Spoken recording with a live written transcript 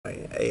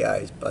AI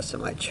is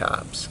busting my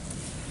chops.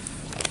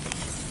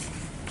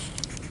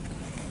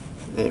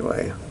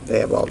 Anyway, they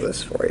have all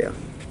this for you.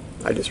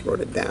 I just wrote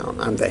it down.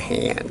 I'm the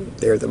hand,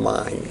 they're the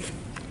mind.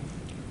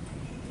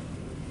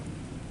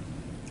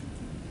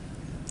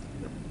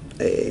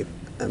 A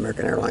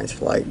American Airlines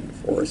Flight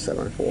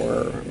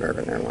 474,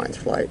 American Airlines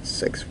Flight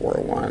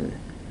 641.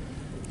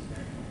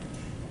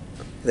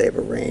 They've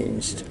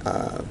arranged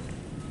up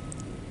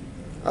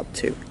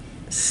to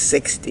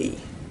 60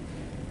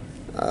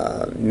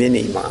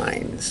 mini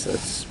mines.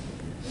 It's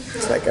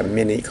like a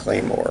mini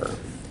Claymore.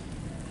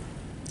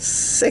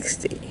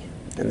 60,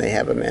 and they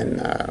have them in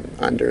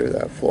under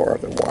the floor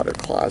of the water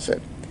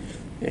closet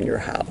in your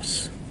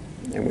house.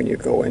 And when you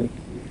go in,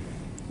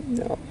 you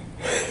know,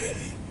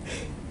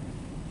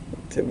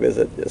 to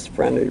visit this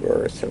friend of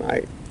yours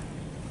tonight,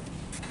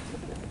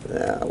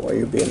 well,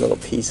 you'll be in little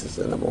pieces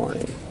in the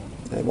morning.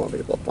 They won't be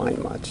able to find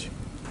much.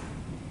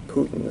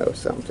 Putin knows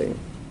something.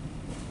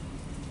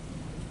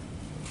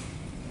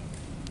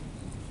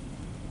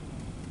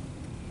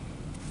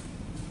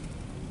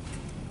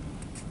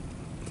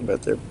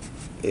 But their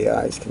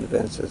AI is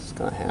convinced it's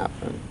going to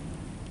happen.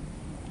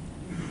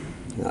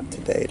 Not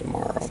today,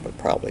 tomorrow, but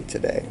probably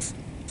today.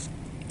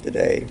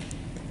 Today,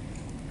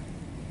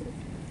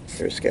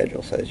 their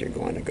schedule says you're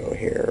going to go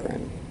here,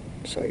 and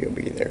so you'll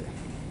be there.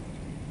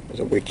 There's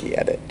a wiki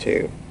edit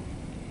too.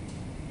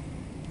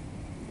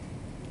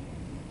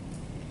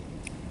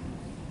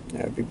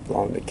 It'd be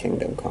blown to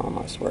kingdom come,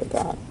 I swear to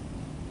God.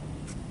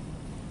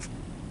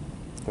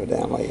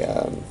 Evidently,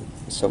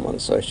 someone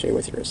associated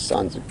with your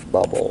son's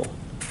bubble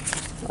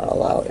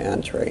allowed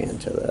entry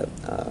into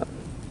the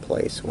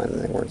place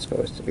when they weren't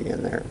supposed to be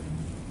in there.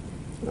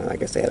 I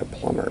guess they had a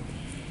plumber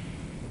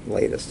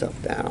lay the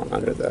stuff down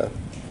under the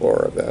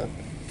floor of the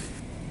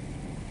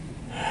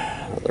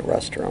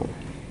restroom.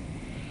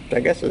 I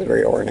guess it's a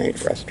very ornate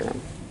restroom.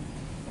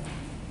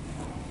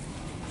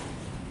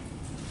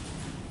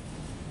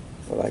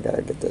 But I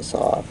gotta get this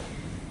off.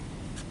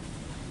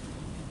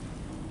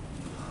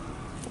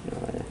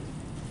 Anyway,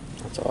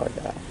 that's all I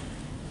got.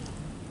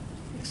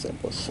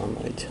 Except will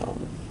somebody tell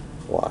me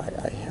why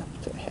I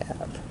have to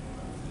have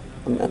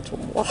a mental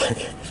block.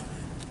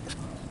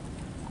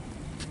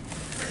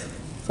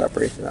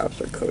 Operation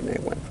Officer,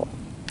 Codename Windfall.